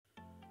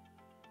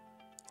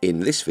In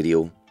this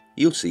video,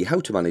 you'll see how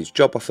to manage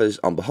job offers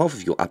on behalf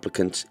of your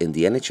applicants in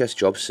the NHS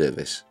Jobs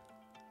service.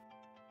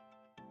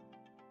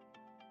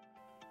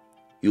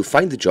 You'll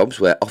find the jobs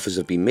where offers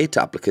have been made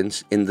to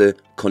applicants in the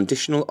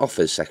Conditional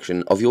Offers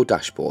section of your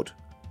dashboard.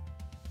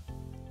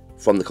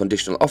 From the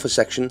Conditional Offers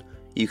section,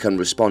 you can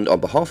respond on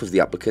behalf of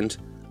the applicant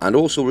and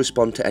also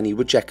respond to any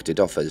rejected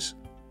offers.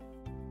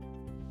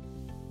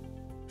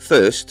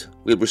 First,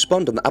 we'll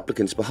respond on the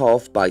applicant's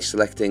behalf by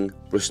selecting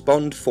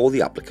Respond for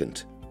the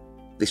applicant.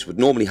 This would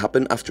normally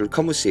happen after a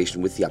conversation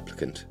with the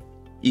applicant.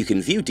 You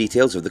can view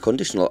details of the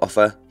conditional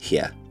offer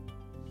here.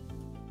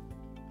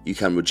 You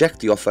can reject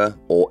the offer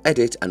or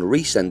edit and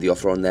resend the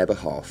offer on their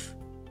behalf.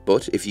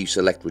 But if you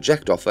select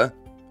Reject Offer,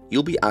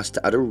 you'll be asked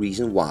to add a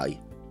reason why.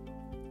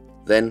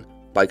 Then,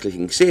 by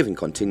clicking Save and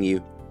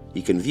Continue,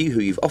 you can view who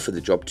you've offered the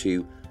job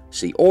to,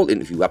 see all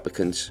interview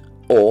applicants,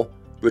 or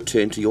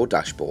return to your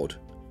dashboard.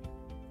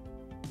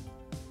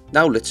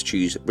 Now let's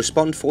choose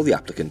Respond for the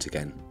applicant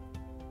again.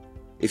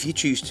 If you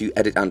choose to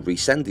edit and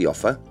resend the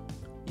offer,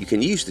 you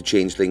can use the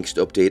change links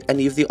to update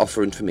any of the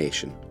offer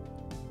information.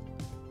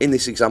 In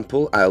this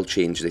example, I'll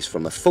change this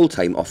from a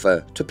full-time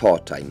offer to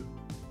part-time.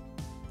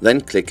 Then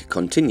click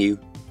Continue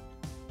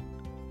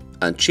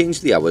and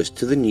change the hours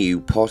to the new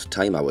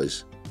part-time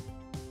hours.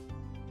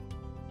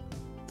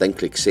 Then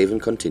click Save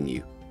and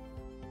Continue.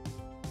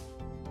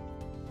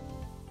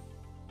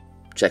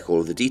 Check all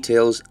of the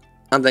details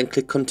and then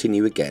click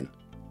Continue again.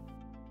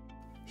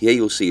 Here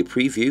you'll see a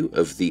preview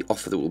of the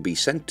offer that will be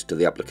sent to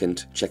the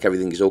applicant. Check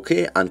everything is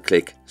OK and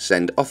click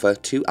Send Offer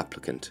to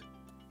Applicant.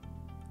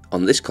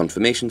 On this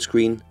confirmation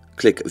screen,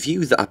 click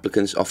View the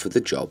applicant's offer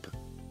the job.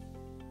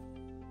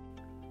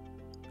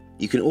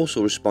 You can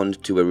also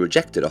respond to a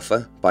rejected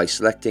offer by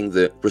selecting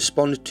the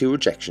Respond to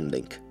Rejection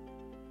link.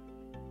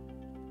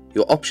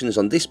 Your options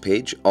on this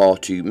page are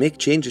to make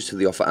changes to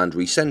the offer and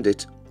resend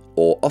it,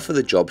 or offer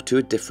the job to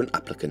a different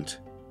applicant.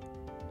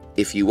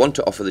 If you want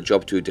to offer the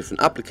job to a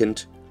different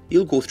applicant,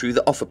 you'll go through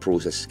the offer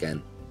process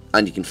again,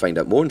 and you can find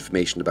out more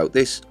information about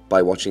this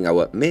by watching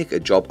our Make a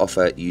Job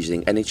Offer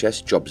using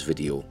NHS Jobs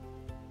video.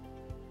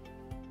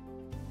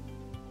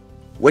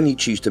 When you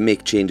choose to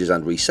make changes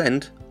and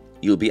resend,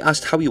 you'll be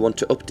asked how you want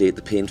to update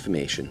the pay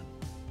information.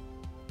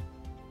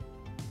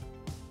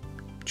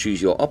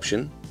 Choose your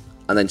option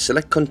and then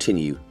select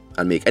Continue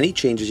and make any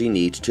changes you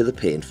need to the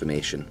pay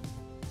information.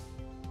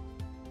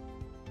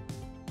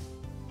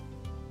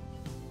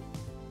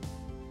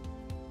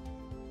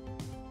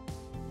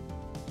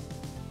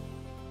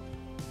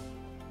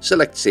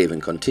 Select Save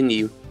and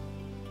Continue,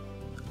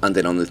 and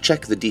then on the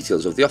Check the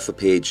Details of the Offer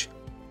page,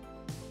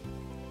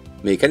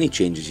 make any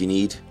changes you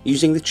need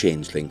using the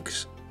change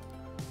links.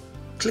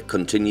 Click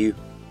Continue,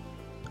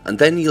 and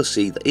then you'll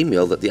see the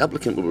email that the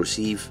applicant will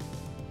receive,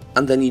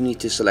 and then you need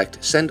to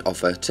select Send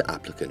Offer to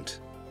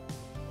Applicant.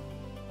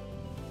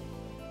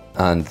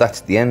 And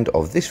that's the end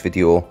of this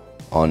video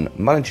on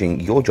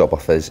managing your job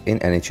offers in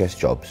NHS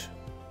Jobs.